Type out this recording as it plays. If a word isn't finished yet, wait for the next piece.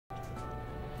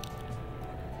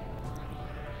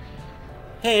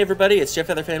Hey everybody, it's Jeff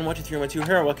Featherfan12312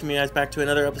 here, welcoming you guys back to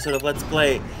another episode of Let's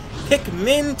Play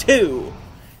Pikmin 2!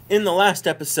 In the last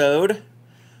episode,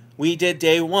 we did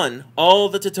day 1, all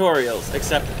the tutorials,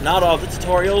 except not all the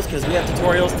tutorials, because we have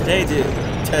tutorials today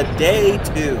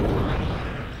too.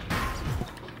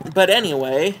 But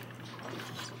anyway,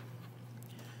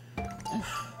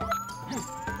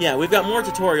 yeah, we've got more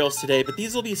tutorials today, but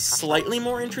these will be slightly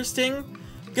more interesting.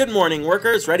 Good morning,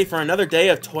 workers. Ready for another day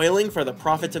of toiling for the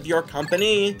profits of your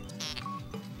company?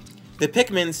 The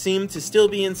Pikmin seem to still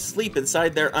be in sleep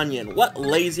inside their onion. What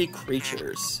lazy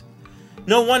creatures.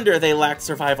 No wonder they lack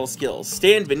survival skills.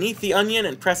 Stand beneath the onion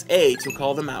and press A to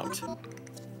call them out.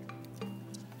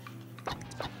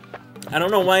 I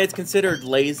don't know why it's considered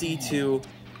lazy to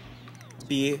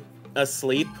be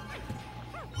asleep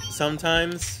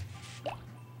sometimes.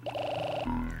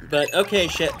 But okay,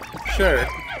 sure.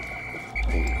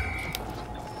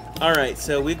 Alright,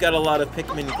 so we've got a lot of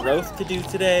Pikmin growth to do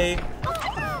today.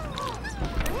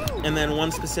 And then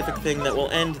one specific thing that will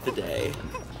end the day.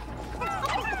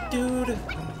 Dude.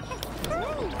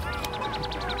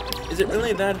 Is it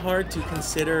really that hard to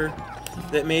consider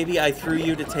that maybe I threw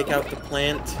you to take out the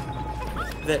plant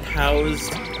that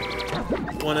housed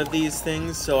one of these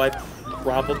things, so I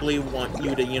probably want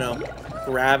you to, you know,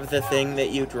 grab the thing that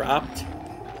you dropped?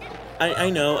 I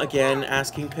know, again,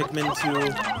 asking Pikmin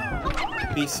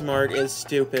to be smart is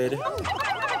stupid. You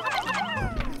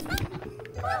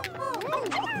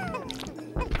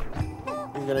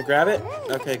gonna grab it?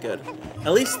 Okay, good.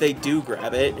 At least they do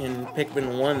grab it. In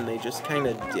Pikmin 1, they just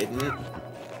kinda didn't.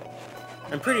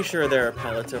 I'm pretty sure there are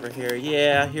pellets over here.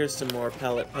 Yeah, here's some more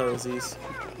pellet posies.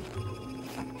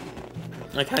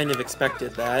 I kind of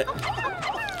expected that.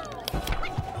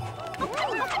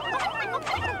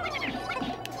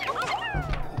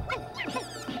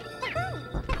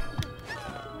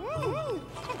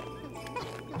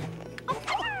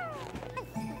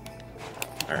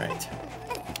 Alright.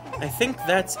 I think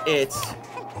that's it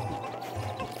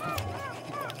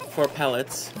for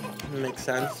pellets. Makes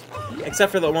sense.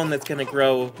 Except for the one that's gonna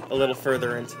grow a little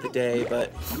further into the day,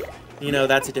 but, you know,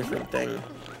 that's a different thing.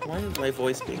 Why is my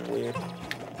voice being weird?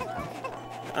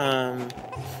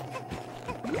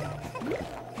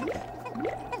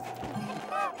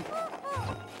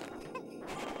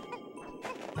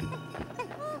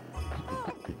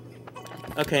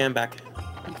 Okay, I'm back.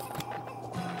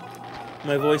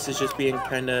 My voice is just being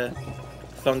kinda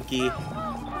funky.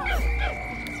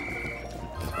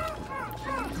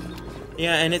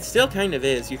 Yeah, and it still kind of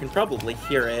is. You can probably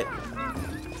hear it.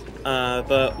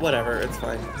 But whatever, it's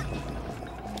fine.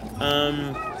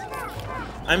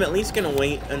 I'm at least gonna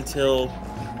wait until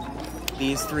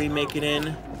these three make it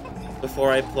in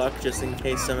before I pluck, just in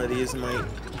case some of these might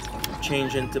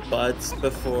change into buds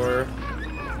before,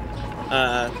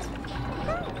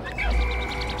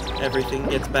 everything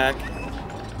gets back.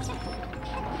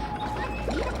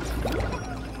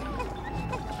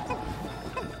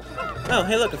 Oh,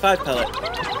 hey look, a 5 pellet.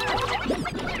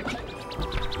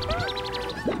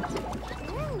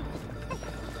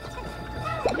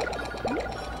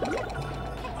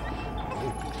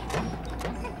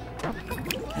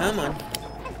 Come on.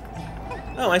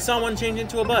 Oh, I saw one change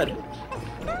into a bud.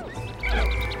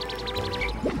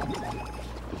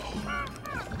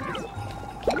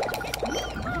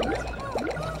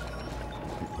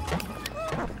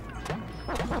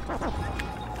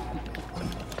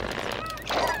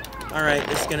 Alright,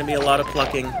 this is going to be a lot of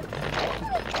plucking.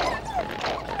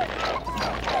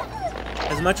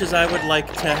 As much as I would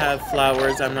like to have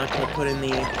flowers, I'm not going to put in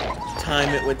the time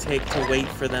it would take to wait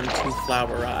for them to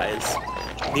flowerize.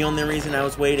 The only reason I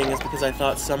was waiting is because I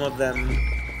thought some of them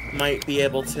might be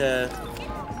able to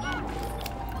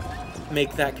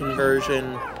make that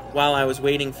conversion while I was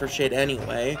waiting for shit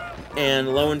anyway. And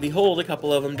lo and behold, a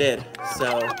couple of them did.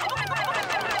 So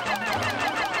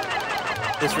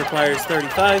this requires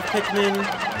 35 Pikmin.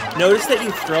 Notice that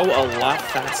you throw a lot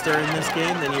faster in this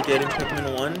game than you did in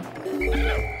Pikmin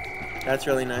 1. That's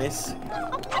really nice.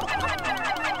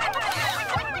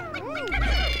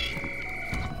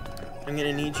 I'm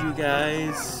gonna need you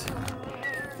guys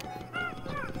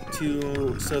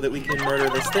so that we can murder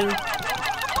this thing.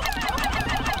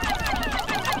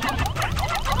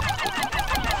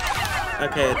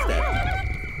 Okay, it's dead.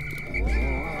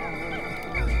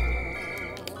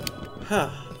 Huh.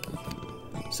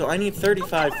 So I need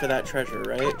 35 for that treasure,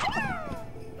 right?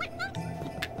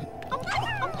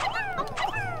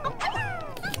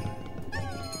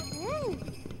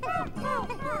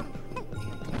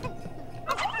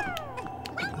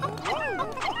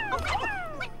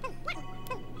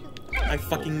 I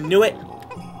fucking knew it!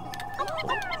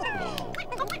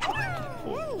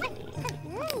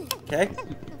 Okay.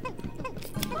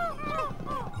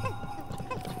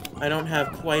 I don't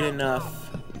have quite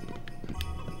enough.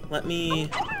 Let me...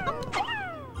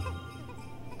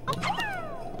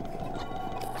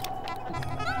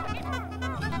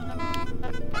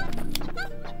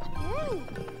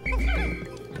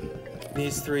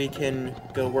 These three can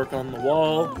go work on the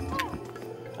wall.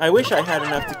 I wish I had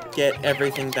enough to get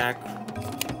everything back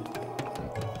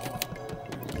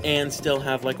and still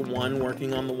have like one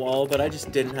working on the wall, but I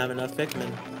just didn't have enough Pikmin.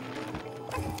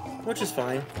 Which is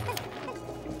fine.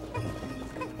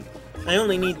 I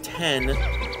only need 10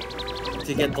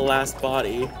 to get the last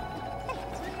body.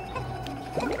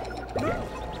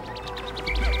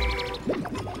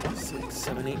 Six,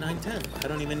 7, 8, 9, 10. I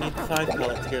don't even need the 5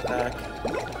 pellet to get back.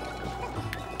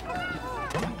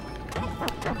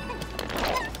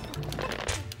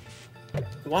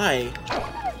 Why?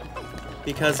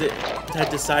 Because it had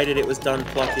decided it was done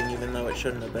plucking, even though it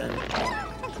shouldn't have been.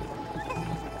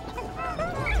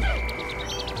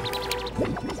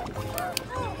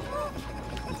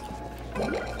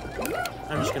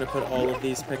 I'm just gonna put all of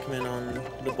these Pikmin on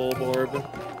the Bulborb.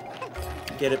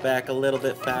 Get it back a little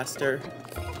bit faster.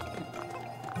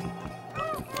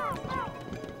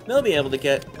 They'll be able to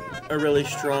get a really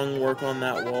strong work on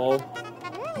that wall.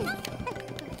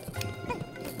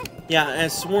 Yeah,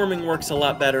 and swarming works a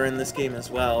lot better in this game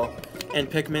as well. And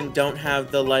Pikmin don't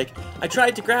have the, like, I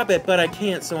tried to grab it, but I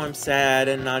can't, so I'm sad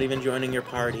and not even joining your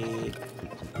party.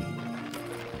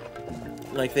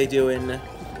 Like they do in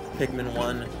Pikmin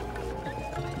 1.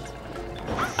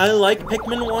 I like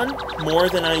Pikmin 1 more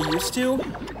than I used to,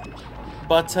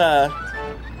 but,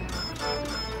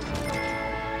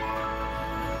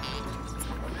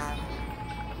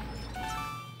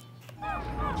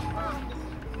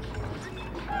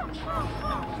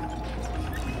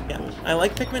 I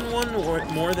like Pikmin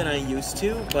 1 more than I used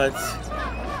to, but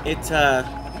it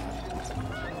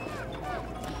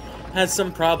has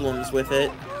some problems with it.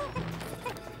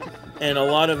 And a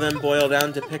lot of them boil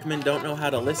down to Pikmin don't know how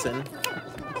to listen.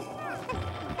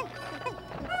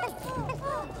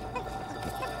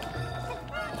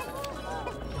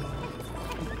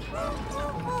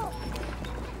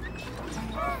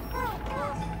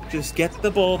 Just get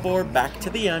the Bulborb back to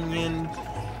the onion,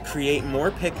 create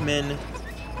more Pikmin,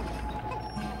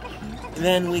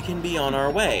 then we can be on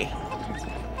our way.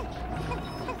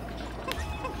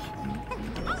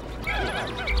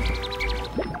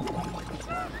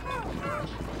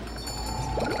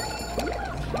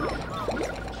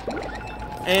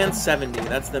 And 70.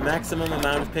 That's the maximum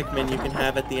amount of Pikmin you can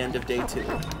have at the end of day 2.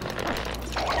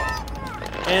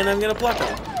 And I'm gonna pluck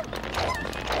them.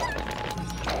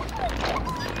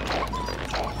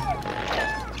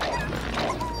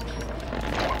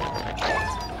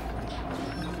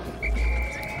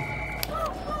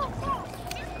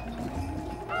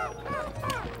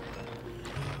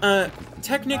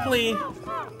 Technically,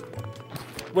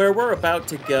 where we're about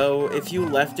to go, if you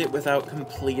left it without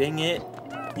completing it,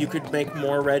 you could make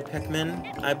more red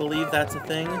Pikmin. I believe that's a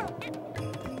thing.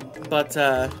 But,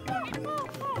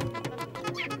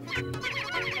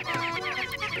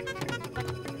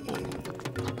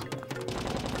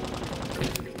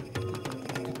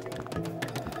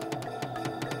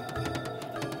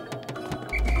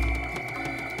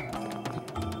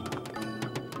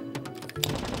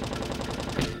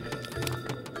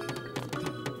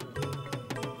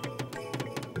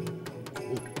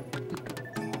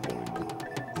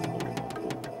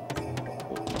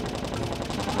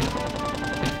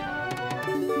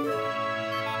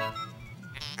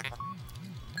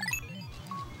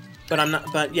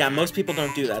 but yeah, most people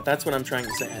don't do that. That's what I'm trying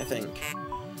to say, I think.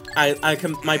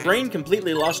 My brain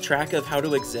completely lost track of how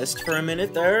to exist for a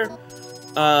minute there.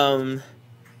 That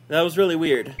was really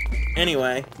weird.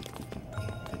 Anyway.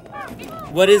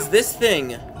 What is this thing?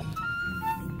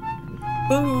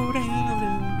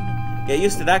 Get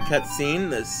used to that cutscene,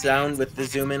 the sound with the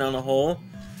zoom in on a hole.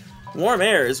 Warm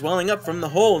air is welling up from the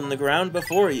hole in the ground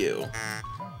before you.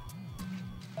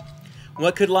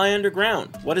 What could lie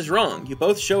underground? What is wrong? You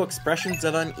both show expressions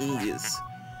of unease.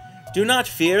 Do not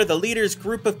fear, the leader's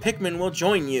group of Pikmin will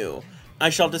join you. I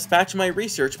shall dispatch my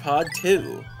research pod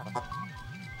too.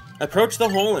 Approach the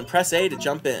hole and press A to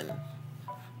jump in.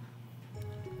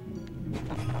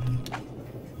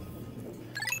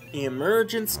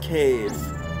 Emergence Cave.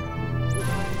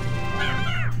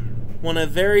 One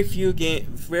of very few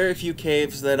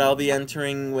caves that I'll be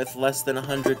entering with less than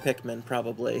 100 Pikmin,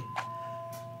 probably.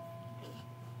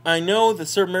 I know the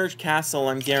submerged castle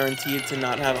I'm guaranteed to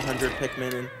not have 100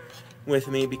 Pikmin with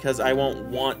me because I won't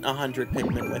want 100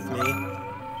 Pikmin with me.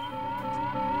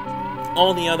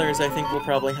 All the others I think will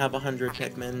probably have 100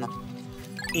 Pikmin.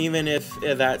 Even if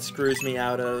that screws me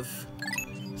out of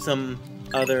some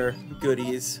other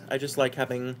goodies. I just like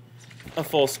having a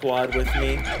full squad with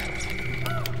me.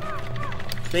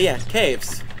 But yeah,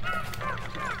 caves.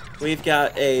 We've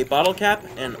got a bottle cap,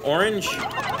 an orange,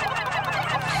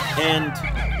 and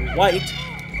white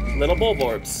little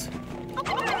bulborbs.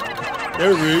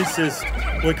 They're racist.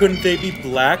 Why couldn't they be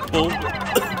black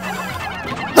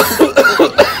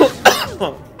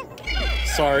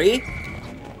Sorry.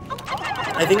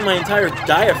 I think my entire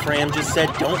diaphragm just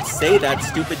said, don't say that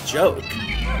stupid joke.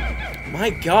 My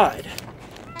god.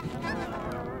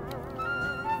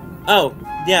 Oh,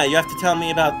 yeah, you have to tell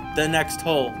me about the next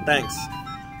hole. Thanks.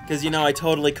 Because, you know, I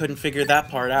totally couldn't figure that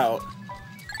part out.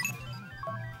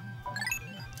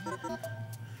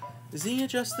 Z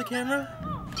adjust the camera?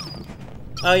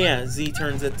 Oh yeah, Z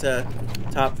turns it to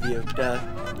top view. Duh.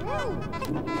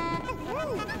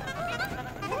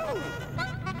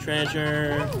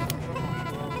 Treasure.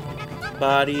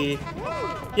 Body.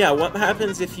 Yeah, what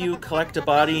happens if you collect a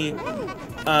body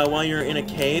while you're in a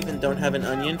cave and don't have an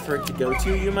onion for it to go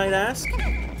to, you might ask?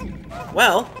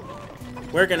 Well,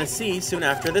 we're gonna see soon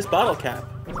after this bottle cap.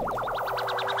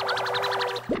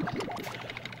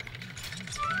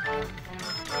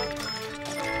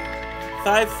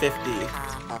 $5.50.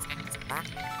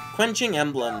 Quenching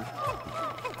Emblem.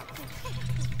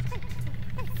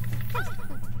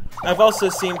 I've also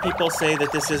seen people say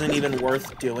that this isn't even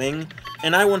worth doing,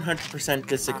 and I 100%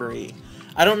 disagree.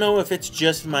 I don't know if it's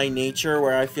just my nature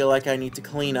where I feel like I need to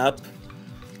clean up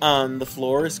on the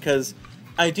floors, because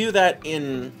I do that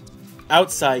in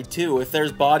outside too. If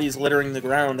there's bodies littering the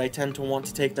ground, I tend to want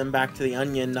to take them back to the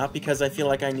onion, not because I feel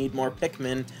like I need more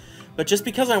Pikmin, but just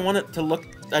because I want it to look,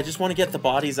 I just want to get the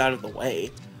bodies out of the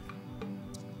way.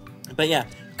 But yeah,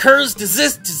 Kurz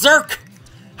desist Zerk!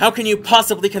 How can you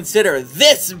possibly consider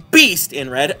this beast, in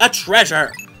red, a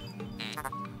treasure?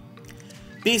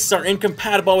 Beasts are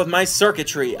incompatible with my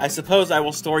circuitry. I suppose I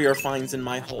will store your finds in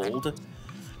my hold.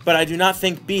 But I do not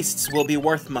think beasts will be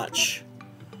worth much.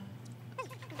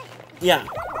 Yeah.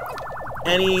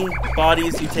 Any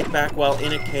bodies you take back while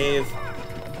in a cave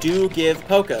do give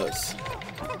Pokos.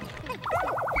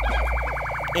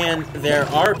 And there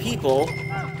are people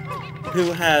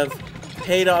who have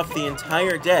paid off the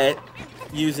entire debt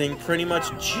using pretty much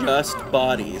just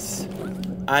bodies.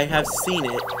 I have seen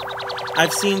it.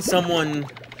 I've seen someone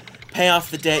pay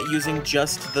off the debt using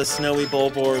just the snowy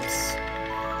bulborbs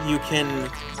you can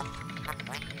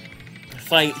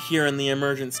fight here in the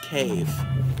Emergence Cave.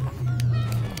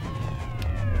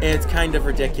 It's kind of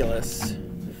ridiculous.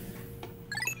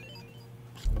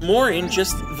 More in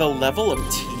just the level of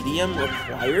tedium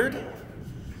required.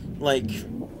 Like,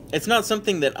 it's not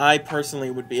something that I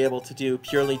personally would be able to do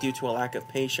purely due to a lack of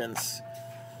patience.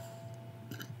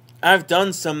 I've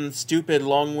done some stupid,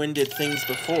 long-winded things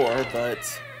before,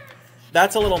 but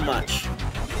that's a little much.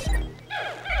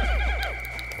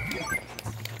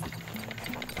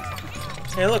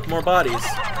 Hey, look, more bodies.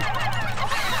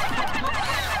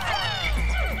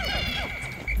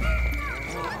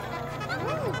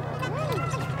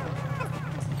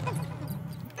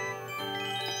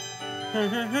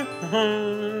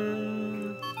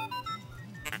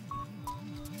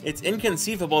 It's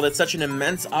inconceivable that such an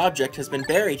immense object has been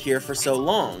buried here for so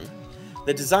long.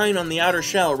 The design on the outer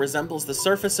shell resembles the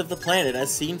surface of the planet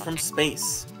as seen from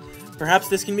space. Perhaps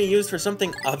this can be used for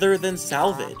something other than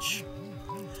salvage.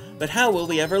 But how will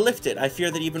we ever lift it? I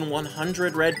fear that even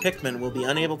 100 red Pikmin will be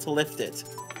unable to lift it.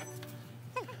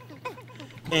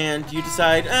 And you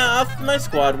decide, my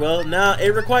squad will. No,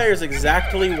 it requires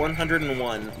exactly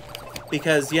 101.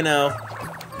 Because, you know,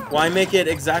 why make it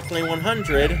exactly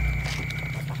 100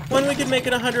 when we could make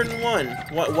it 101?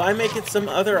 Why make it some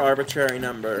other arbitrary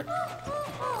number?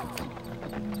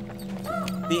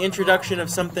 The introduction of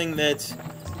something that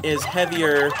is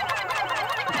heavier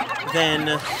than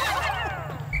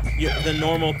the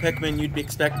normal Pikmin you'd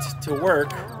expect to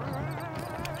work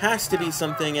has to be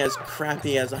something as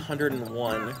crappy as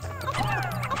 101.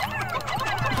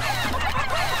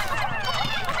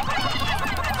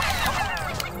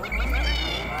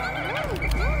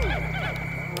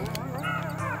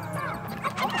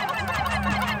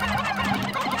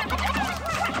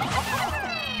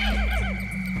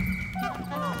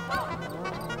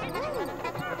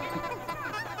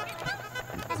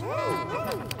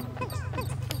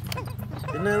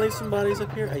 Didn't I leave some bodies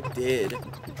up here? I did.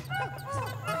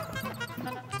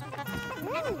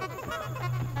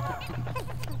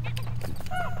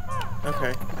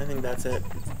 Okay, I think that's it.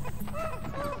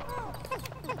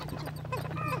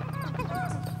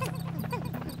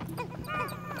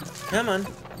 Come on.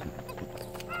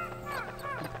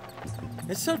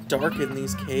 It's so dark in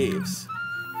these caves.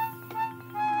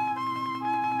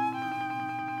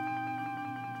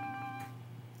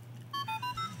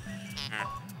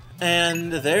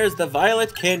 And there's the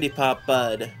violet candy pop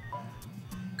bud.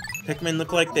 Pikmin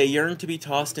look like they yearn to be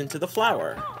tossed into the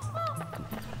flower.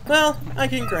 Well, I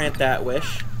can grant that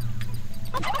wish.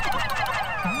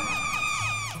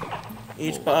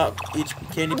 Each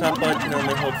candy pop bud can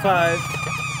only hold 5.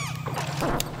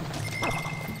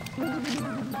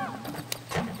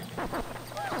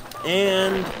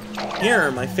 And here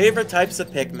are my favorite types of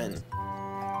Pikmin.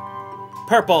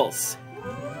 Purples.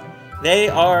 They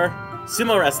are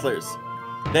sumo wrestlers.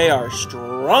 They are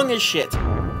strong as shit.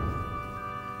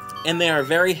 And they are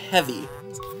very heavy.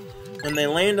 When they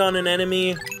land on an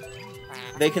enemy,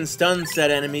 they can stun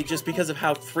said enemy just because of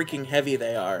how freaking heavy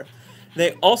they are.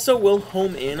 They also will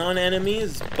home in on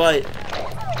enemies, but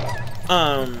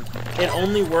it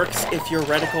only works if your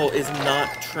reticle is not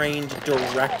trained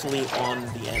directly on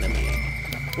the enemy,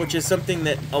 which is something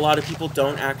that a lot of people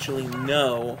don't actually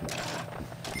know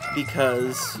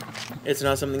because it's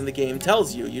not something the game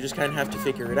tells you. You just kind of have to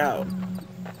figure it out.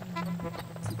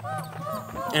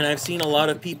 And I've seen a lot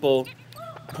of people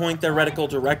point their reticle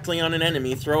directly on an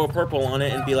enemy, throw a purple on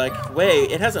it, and be like,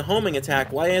 wait, it has a homing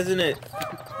attack, why isn't it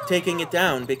taking it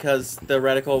down? Because the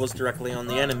reticle was directly on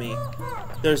the enemy.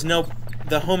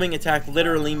 The homing attack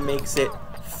literally makes it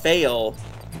fail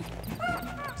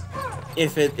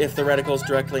if the reticle is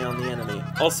directly on the enemy.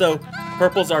 Also,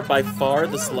 purples are by far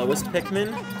the slowest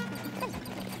Pikmin.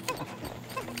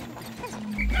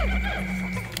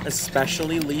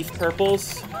 Especially leaf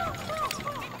purples.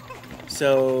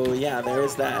 So, yeah, there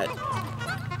is that.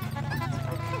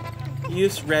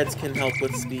 Use reds can help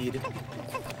with speed.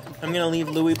 I'm gonna leave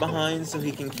Louie behind so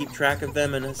he can keep track of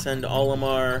them and send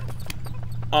Olimar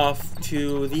off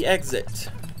to the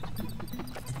exit.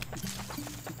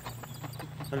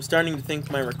 I'm starting to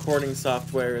think my recording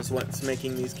software is what's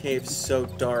making these caves so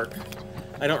dark.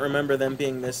 I don't remember them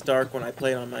being this dark when I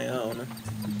played on my own.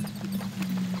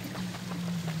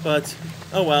 But,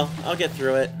 oh well, I'll get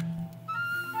through it.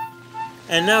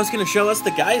 And now it's going to show us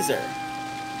the geyser.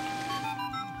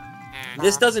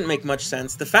 This doesn't make much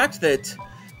sense. The fact that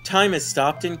time is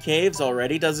stopped in caves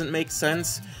already doesn't make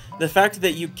sense. The fact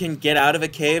that you can get out of a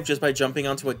cave just by jumping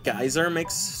onto a geyser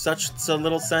makes such a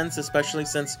little sense, especially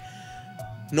since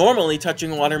normally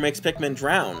touching water makes Pikmin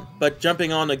drown, but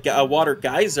jumping on a water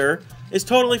geyser is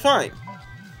totally fine.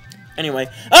 Anyway,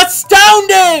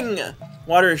 astounding!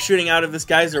 Water is shooting out of this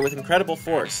geyser with incredible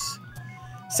force.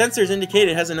 Sensors indicate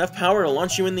it has enough power to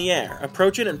launch you in the air.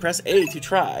 Approach it and press A to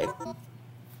try.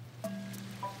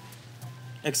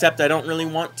 Except I don't really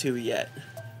want to yet.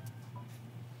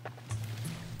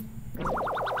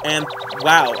 And,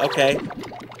 wow, okay.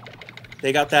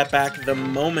 They got that back the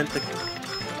moment I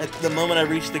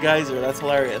reached the geyser. That's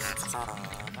hilarious.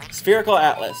 Spherical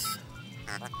Atlas.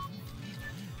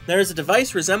 There is a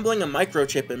device resembling a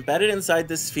microchip embedded inside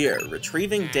the sphere,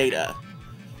 retrieving data.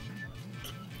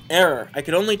 Error. I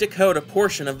could only decode a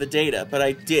portion of the data, but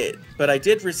I did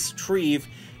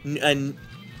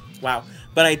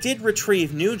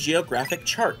retrieve new geographic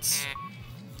charts.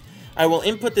 I will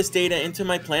input this data into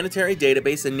my planetary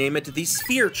database and name it the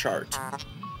Sphere Chart.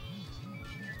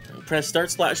 Press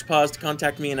start/pause to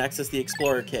contact me and access the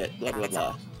Explorer Kit. Blah, blah,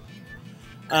 blah.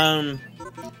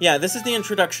 Yeah, this is the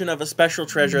introduction of a special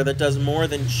treasure that does more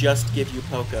than just give you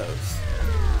Pokos.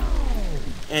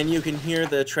 And you can hear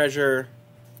the treasure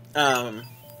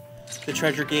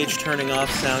gauge turning off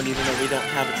sound even though we don't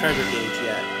have a treasure gauge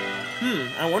yet.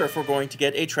 I wonder if we're going to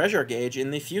get a treasure gauge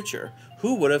in the future.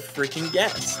 Who would have freaking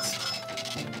guessed?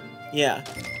 Yeah.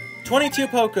 22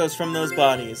 Pokos from those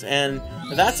bodies, and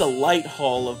that's a light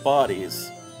haul of bodies.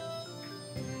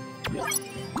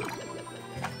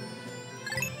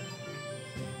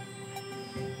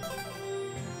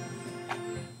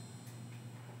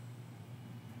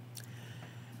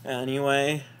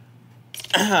 Anyway.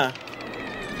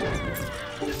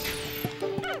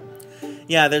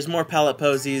 Yeah, there's more pallet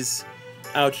posies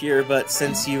out here, but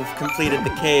since you've completed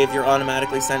the cave, you're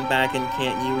automatically sent back and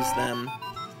can't use them.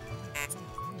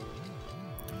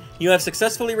 You have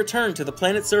successfully returned to the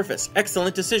planet's surface.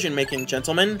 Excellent decision-making,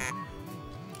 gentlemen.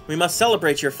 We must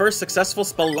celebrate your first successful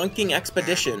spelunking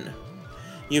expedition.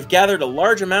 You've gathered a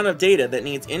large amount of data that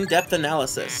needs in-depth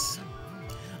analysis.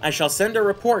 I shall send a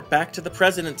report back to the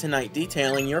President tonight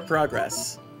detailing your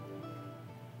progress.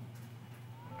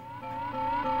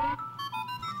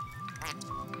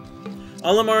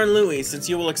 Olimar and Louie, since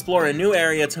you will explore a new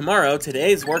area tomorrow,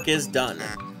 today's work is done.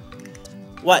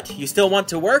 What, you still want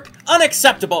to work?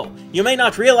 Unacceptable! You may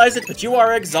not realize it, but you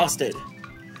are exhausted.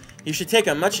 You should take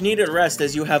a much-needed rest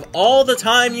as you have all the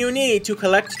time you need to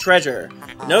collect treasure.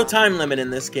 No time limit in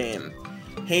this game.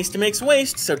 Haste makes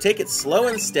waste, so take it slow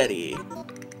and steady.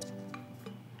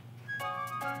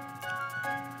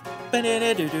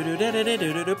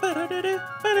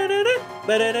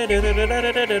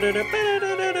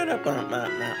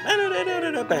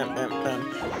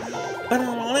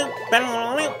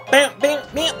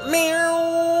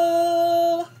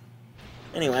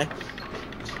 Anyway.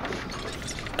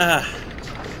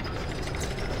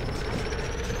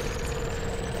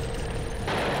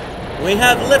 We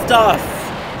have liftoff!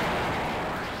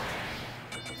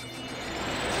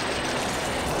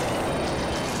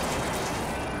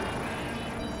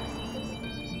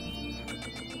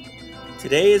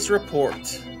 Today's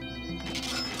report.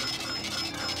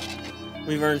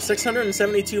 We've earned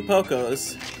 672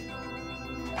 Pokos.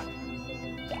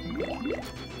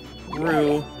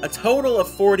 Grew a total of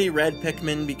 40 red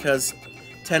Pikmin because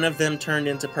 10 of them turned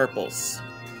into purples.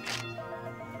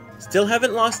 Still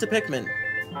haven't lost a Pikmin.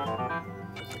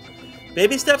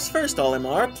 Baby steps first,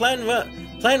 Olimar. Plan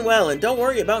well, and don't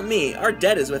worry about me. Our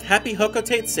debt is with Happy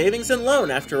Hocotate's savings and loan,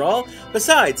 after all.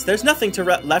 Besides, there's nothing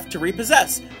left to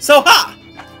repossess. So ha!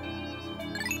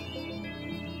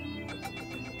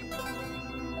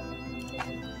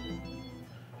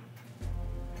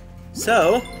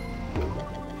 So,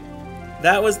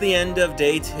 that was the end of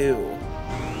day 2.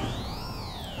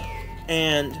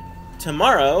 And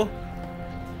tomorrow,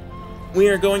 we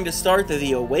are going to start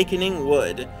the Awakening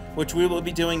Wood, which we will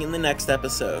be doing in the next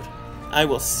episode. I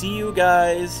will see you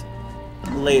guys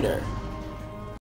later.